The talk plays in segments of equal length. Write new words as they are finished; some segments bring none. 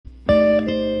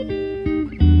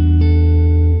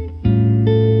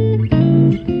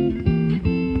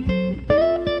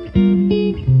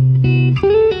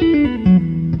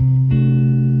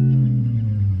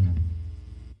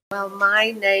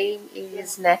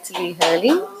is Natalie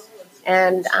Hurling,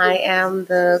 and I am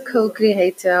the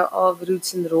co-creator of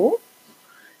Roots and Raw.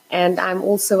 And I'm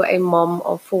also a mom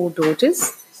of 4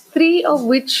 daughters, 3 of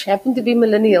which happen to be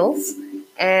millennials.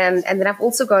 And then I've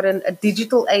also got a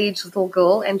digital age little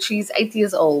girl, and she's 8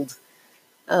 years old.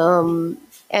 Um,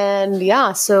 and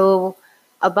yeah, so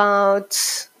about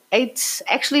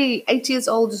 8 years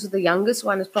old is the youngest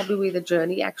one, is probably where the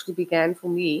journey actually began for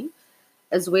me,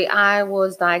 is where I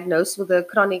was diagnosed with a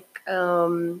chronic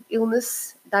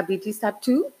illness, diabetes type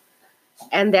 2,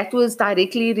 and that was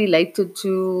directly related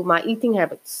to my eating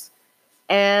habits.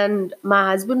 And my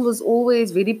husband was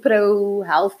always very pro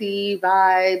healthy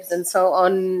vibes and so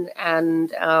on,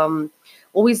 and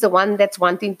always the one that's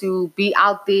wanting to be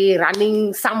out there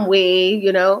running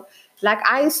somewhere. Like,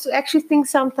 I used to actually think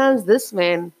sometimes, this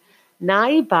man, now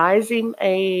he buys him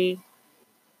a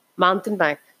mountain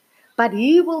bike, but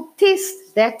he will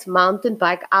test that mountain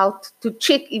bike out to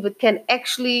check if it can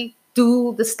actually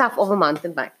do the stuff of a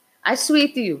mountain bike. I swear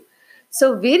to you.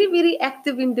 So, very, very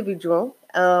active individual.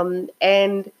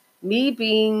 And me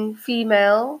being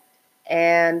female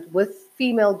and with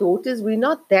female daughters, we're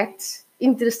not that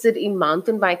interested in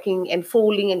mountain biking and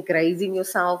falling and grazing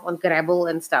yourself on gravel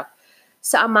and stuff.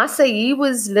 So I must say, he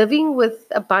was living with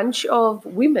a bunch of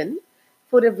women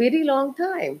for a very long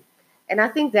time. And I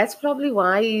think that's probably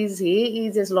why his hair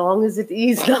is as long as it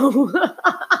is now.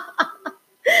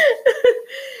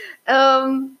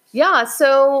 Yeah,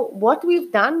 so what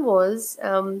we've done was,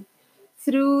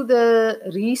 through the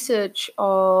research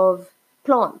of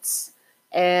plants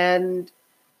and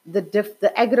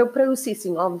the agro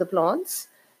processing of the plants,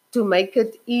 to make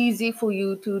it easy for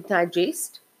you to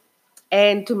digest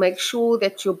and to make sure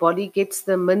that your body gets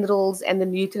the minerals and the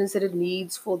nutrients that it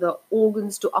needs for the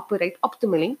organs to operate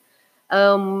optimally.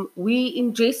 We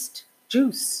ingest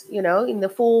juice, in the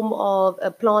form of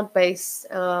a plant-based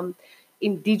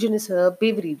indigenous herb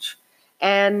beverage.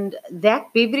 And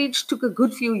that beverage took a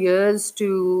good few years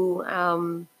to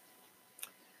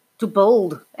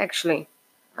build, actually.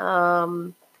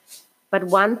 Um, but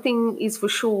one thing is for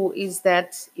sure, is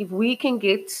that if we can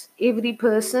get every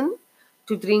person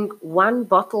to drink 1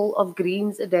 bottle of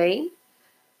greens a day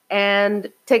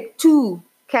and take 2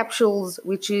 capsules,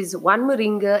 which is 1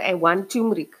 moringa and 1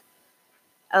 turmeric,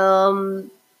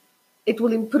 it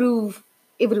will improve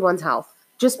everyone's health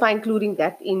just by including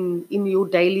that in your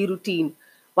daily routine.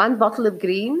 1 bottle of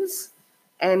greens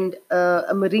and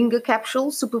a moringa capsule,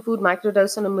 superfood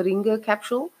microdose on a moringa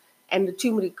capsule, and the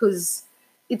turmeric, because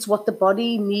it's what the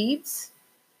body needs.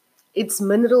 It's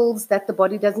minerals that the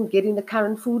body doesn't get in the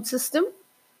current food system.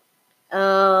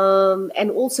 And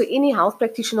also, any health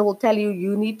practitioner will tell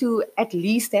you need to at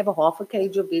least have a half a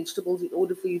kg of vegetables in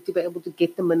order for you to be able to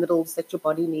get the minerals that your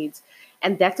body needs.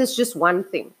 And that is just one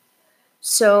thing.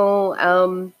 So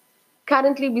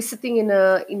currently, we're sitting in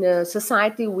a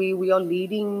society where we are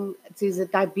leading. There's a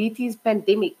diabetes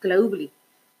pandemic globally,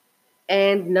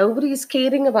 and nobody is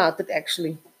caring about it.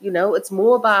 Actually, it's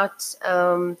more about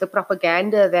the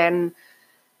propaganda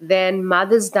than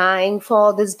mothers dying,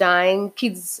 fathers dying,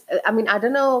 kids. I mean, I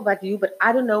don't know about you, but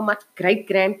I don't know much great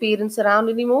grandparents around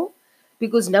anymore,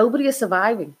 because nobody is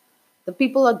surviving. The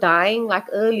people are dying like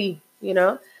early.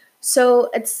 So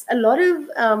it's a lot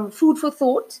of food for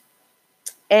thought,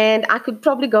 and I could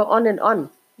probably go on and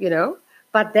on.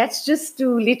 But that's just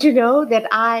to let you know that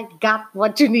I got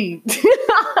what you need.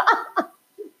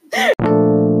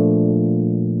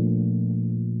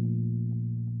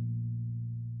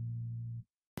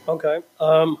 Okay.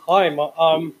 Hi,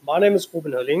 my name is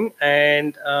Corbin Hurling,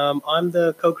 and I'm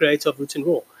the co-creator of Roots and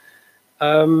Raw.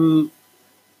 Um,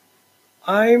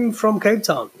 I'm from Cape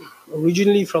Town,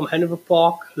 originally from Hanover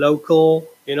Park, local,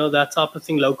 that type of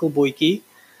thing, local boykie.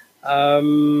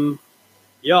 Um,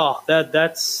 yeah,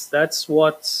 that's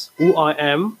who I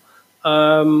am.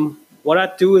 What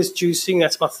I do is juicing.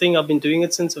 That's my thing. I've been doing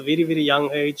it since a very, very young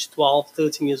age, 12,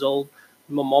 13 years old.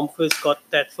 My mom first got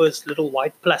that first little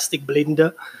white plastic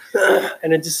blender,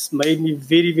 and it just made me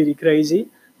very, very crazy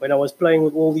when I was playing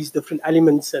with all these different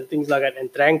elements and things like that,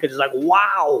 and drank it. It's like,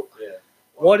 wow,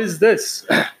 what is this?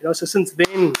 So since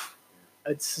then,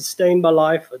 it's sustained my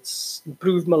life, it's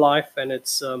improved my life, and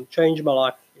it's changed my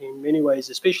life in many ways,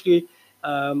 especially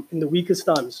in the weakest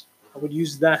times. I would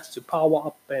use that to power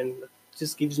up, and it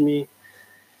just gives me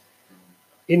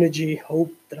energy,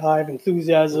 hope, drive,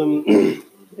 enthusiasm,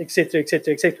 etc.,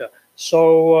 etc., etc.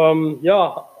 So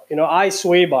I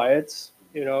swear by it.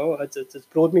 It's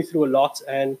brought me through a lot,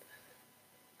 and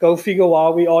go figure why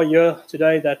we are here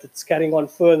today, that it's carrying on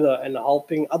further and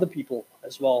helping other people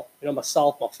as well.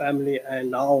 Myself, my family,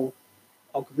 and now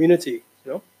our community.